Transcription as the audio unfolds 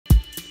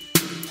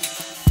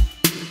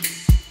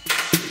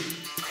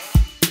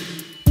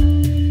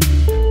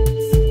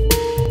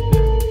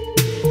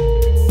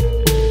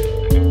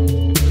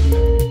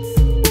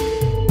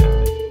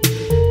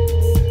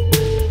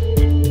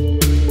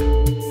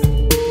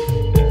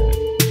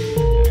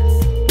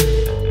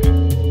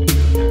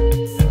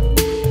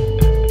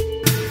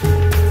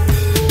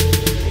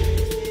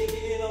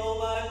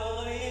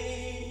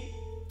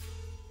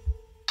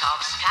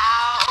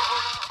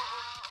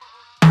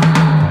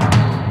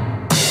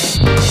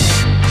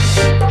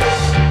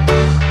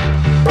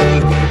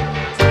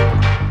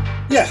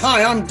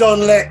Hi, I'm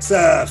Don Letts,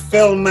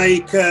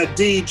 filmmaker,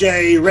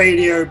 DJ,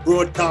 radio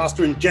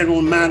broadcaster, and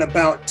general man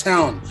about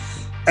town.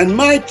 And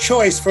my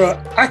choice for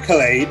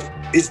accolade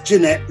is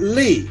Jeannette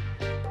Lee,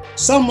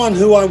 someone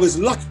who I was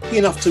lucky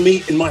enough to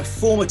meet in my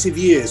formative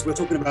years. We're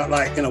talking about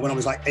when I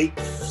was like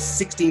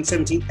 16,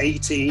 17,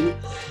 18.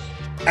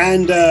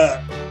 And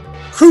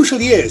crucial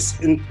years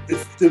in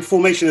the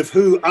formation of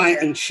who I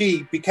and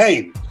she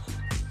became.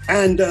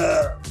 And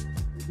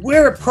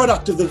we're a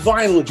product of the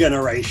vinyl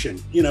generation.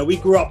 You know, we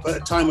grew up at a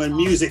time when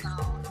music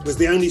was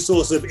the only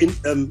source of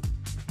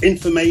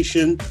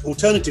information,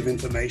 alternative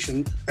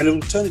information, and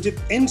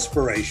alternative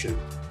inspiration.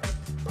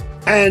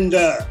 And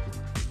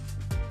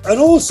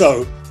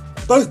also,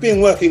 both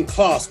being working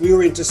class, we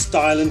were into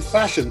style and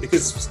fashion,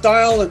 because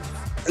style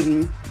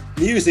and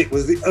music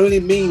was the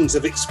only means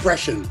of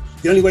expression,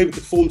 the only way we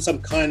could form some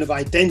kind of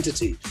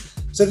identity.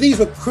 So these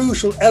were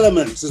crucial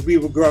elements as we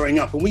were growing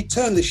up, and we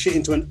turned this shit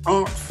into an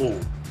art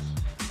form.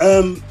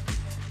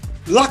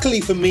 Luckily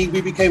for me,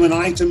 we became an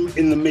item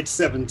in the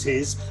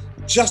mid-70s,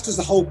 just as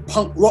the whole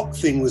punk rock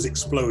thing was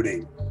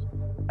exploding.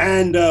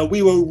 And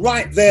we were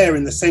right there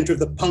in the center of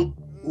the punk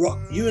rock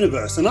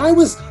universe. And I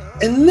was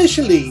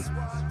initially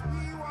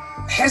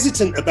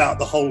hesitant about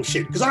the whole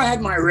shit, because I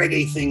had my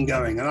reggae thing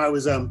going, and I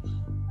was, I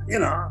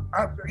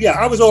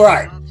was all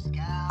right.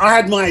 I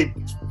had my,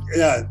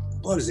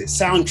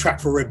 soundtrack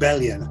for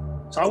rebellion.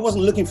 So I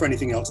wasn't looking for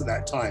anything else at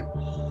that time.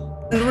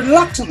 And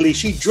reluctantly,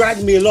 she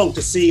dragged me along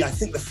to see, I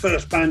think the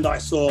first band I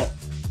saw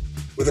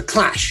with The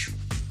Clash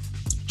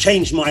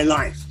changed my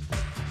life.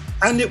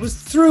 And it was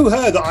through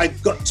her that I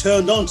got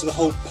turned on to the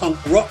whole punk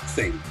rock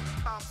thing.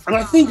 And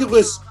I think it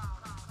was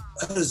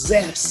her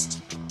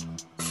zest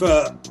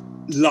for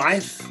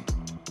life,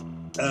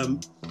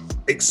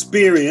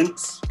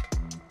 experience,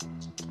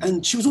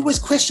 and she was always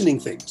questioning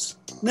things,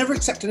 never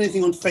accepted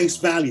anything on face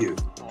value.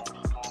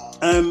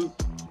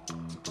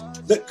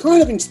 That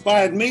kind of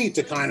inspired me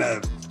to kind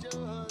of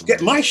get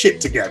my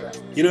shit together,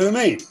 you know what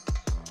I mean?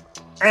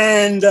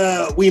 And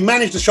we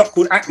managed a shop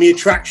called Acme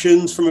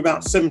Attractions from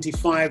about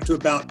 75 to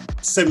about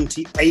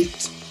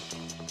 78.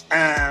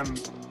 And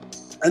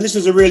this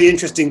was a really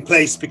interesting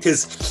place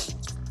because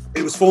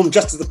it was formed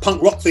just as the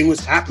punk rock thing was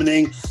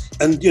happening.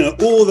 And, you know,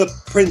 all the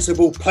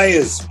principal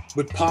players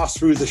would pass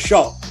through the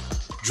shop,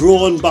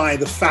 drawn by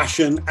the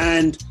fashion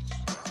and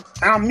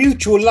our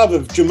mutual love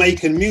of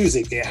Jamaican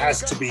music, it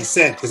has to be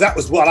said, because that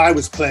was what I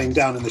was playing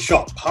down in the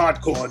shop,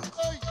 hardcore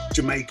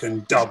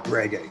Jamaican dub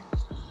reggae.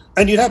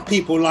 And you'd have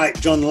people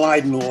like John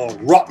Lydon, or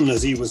Rotten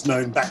as he was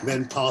known back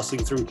then, passing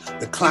through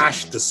the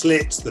Clash, the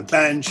Slits, the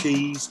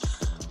Banshees,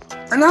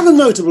 and other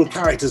notable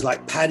characters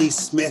like Patti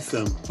Smith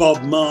and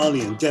Bob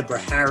Marley and Deborah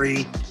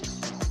Harry.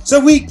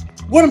 So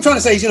what I'm trying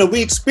to say is, you know,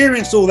 we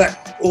experienced all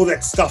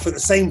that stuff at the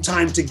same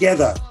time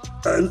together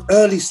at an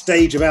early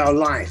stage of our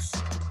life.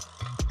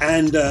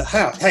 And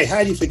how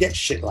do you forget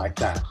shit like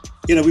that?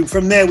 You know,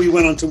 from there we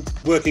went on to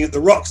working at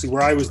the Roxy,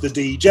 where I was the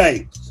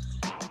DJ.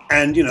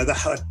 And, you know,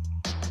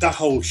 that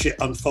whole shit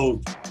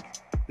unfolded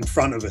in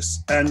front of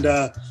us. And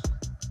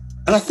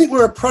I think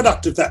we're a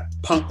product of that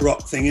punk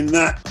rock thing, in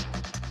that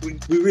we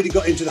really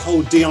got into the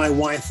whole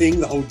DIY thing,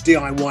 the whole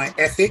DIY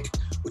ethic,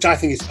 which I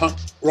think is punk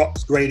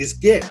rock's greatest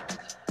gift.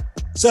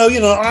 So, you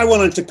know, I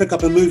wanted to pick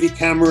up a movie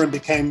camera and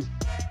became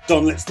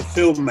Don Letts the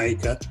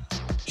filmmaker.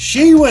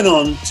 She went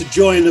on to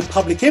join the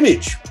Public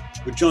Image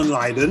with John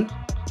Lydon.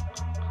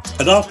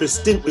 And after a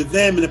stint with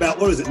them in about,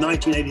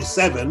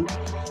 1987,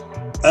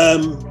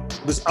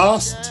 was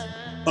asked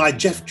by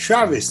Jeff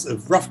Travis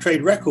of Rough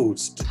Trade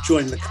Records to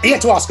join he had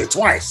to ask her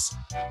twice.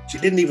 She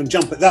didn't even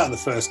jump at that on the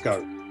first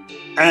go.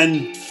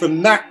 And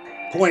from that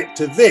point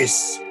to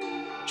this,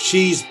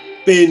 she's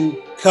been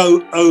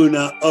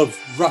co-owner of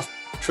Rough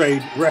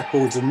Trade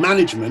Records and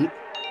Management.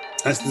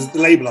 That's the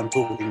label I'm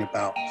talking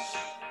about.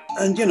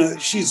 And, you know,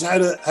 she's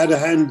had a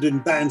hand in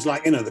bands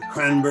like, you know, the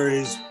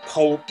Cranberries,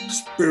 Pulp,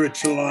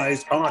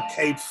 Spiritualized,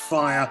 Arcade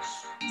Fire.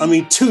 I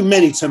mean, too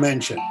many to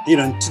mention. You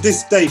know, to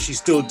this day, she's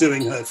still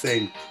doing her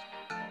thing.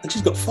 And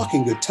she's got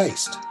fucking good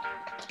taste.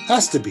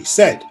 Has to be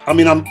said. I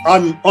mean, I'm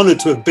honored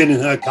to have been in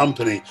her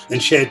company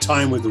and shared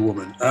time with the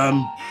woman.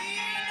 I'm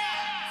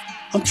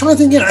trying to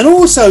think, you know, and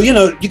also, you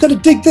know, you got to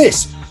dig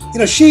this. You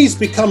know, she's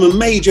become a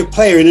major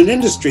player in an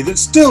industry that's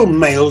still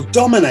male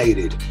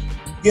dominated.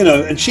 You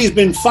know, and she's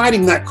been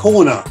fighting that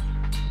corner,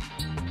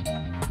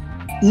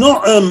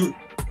 not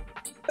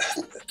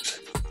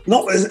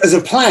as a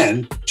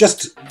plan,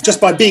 just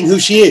by being who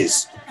she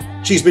is.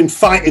 She's been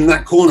fighting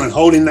that corner and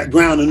holding that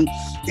ground, and,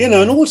 you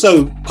know, and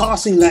also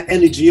passing that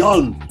energy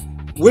on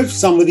with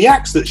some of the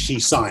acts that she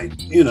signed.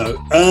 You know,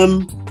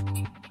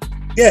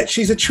 yeah,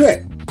 she's a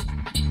trip.